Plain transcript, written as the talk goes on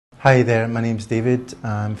Hi there, my name's David.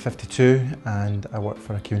 I'm 52 and I work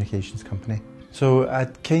for a communications company. So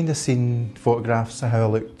I'd kind of seen photographs of how I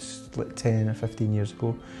looked like 10 or 15 years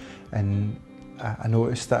ago, and I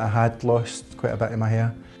noticed that I had lost quite a bit of my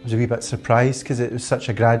hair. I was a wee bit surprised because it was such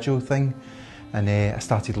a gradual thing, and I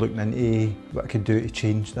started looking into what I could do to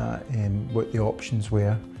change that, what the options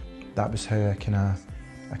were. That was how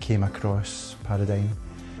I came across Paradigm.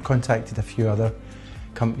 Contacted a few other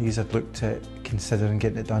companies I'd looked at considering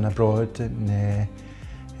getting it done abroad, and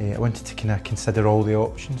I wanted to kind of consider all the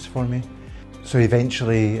options for me. So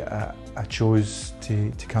eventually I chose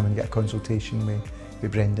to come and get a consultation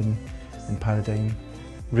with Brendan in Paradigm.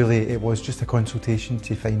 Really it was just a consultation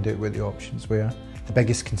to find out what the options were. The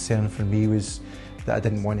biggest concern for me was that I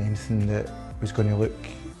didn't want anything that was going to look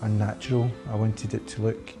unnatural. I wanted it to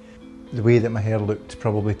look the way that my hair looked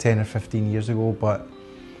probably 10 or 15 years ago, but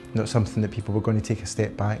not something that people were going to take a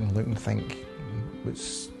step back and look and think,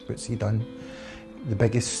 what's he done? The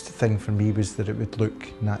biggest thing for me was that it would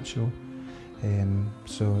look natural.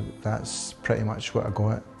 So that's pretty much what I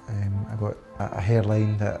got. I got a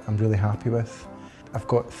hairline that I'm really happy with. I've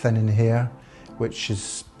got thinning hair, which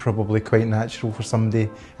is probably quite natural for somebody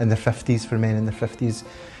in their 50s, for men in their 50s.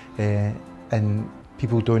 And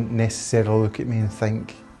people don't necessarily look at me and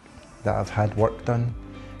think that I've had work done.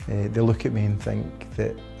 They look at me and think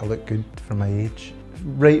that I look good for my age.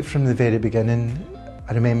 Right from the very beginning,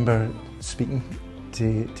 I remember speaking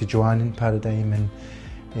to Joanne in Paradigm,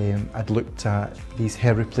 and I'd looked at these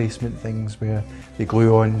hair replacement things where they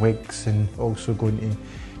glue on wigs and also going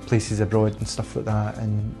to places abroad and stuff like that,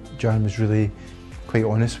 and Joanne was really quite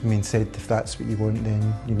honest with me and said, if that's what you want,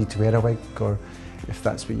 then you need to wear a wig, or if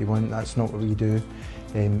that's what you want, that's not what we do.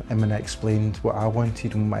 And when I explained what I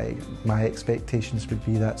wanted and my expectations would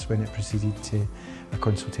be, that's when it proceeded to a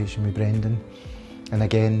consultation with Brendan. And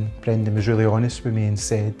again, Brendan was really honest with me and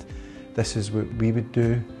said, this is what we would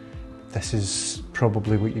do, this is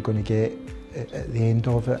probably what you're going to get at the end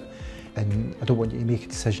of it, and I don't want you to make a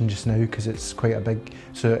decision just now because it's quite a big...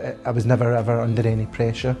 So I was never ever under any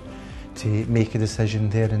pressure to make a decision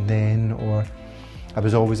there and then, or I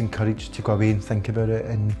was always encouraged to go away and think about it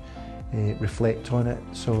and reflect on it.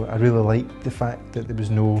 So I really liked the fact that there was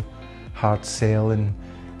no hard sell, and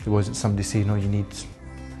there wasn't somebody saying, oh, you need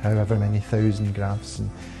however many thousand grafts, and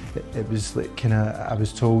it was like kind of, I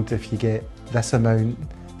was told if you get this amount,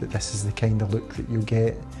 that this is the kind of look that you'll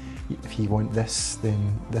get. If you want this,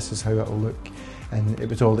 then this is how it'll look, and it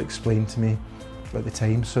was all explained to me at the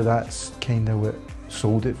time. So that's kind of what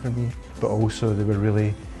sold it for me, but also they were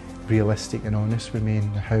really realistic and honest with me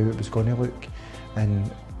and how it was going to look.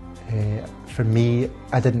 And for me,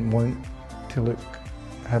 I didn't want to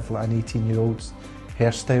have like an 18-year-old's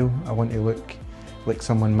hairstyle. I want to look like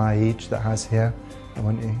someone my age that has hair. I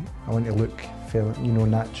want to look fairly,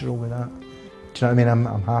 natural with that. Do you know what I mean?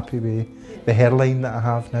 I'm happy with the hairline that I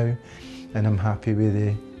have now, and I'm happy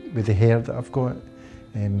with the hair that I've got.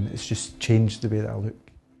 It's just changed the way that I look.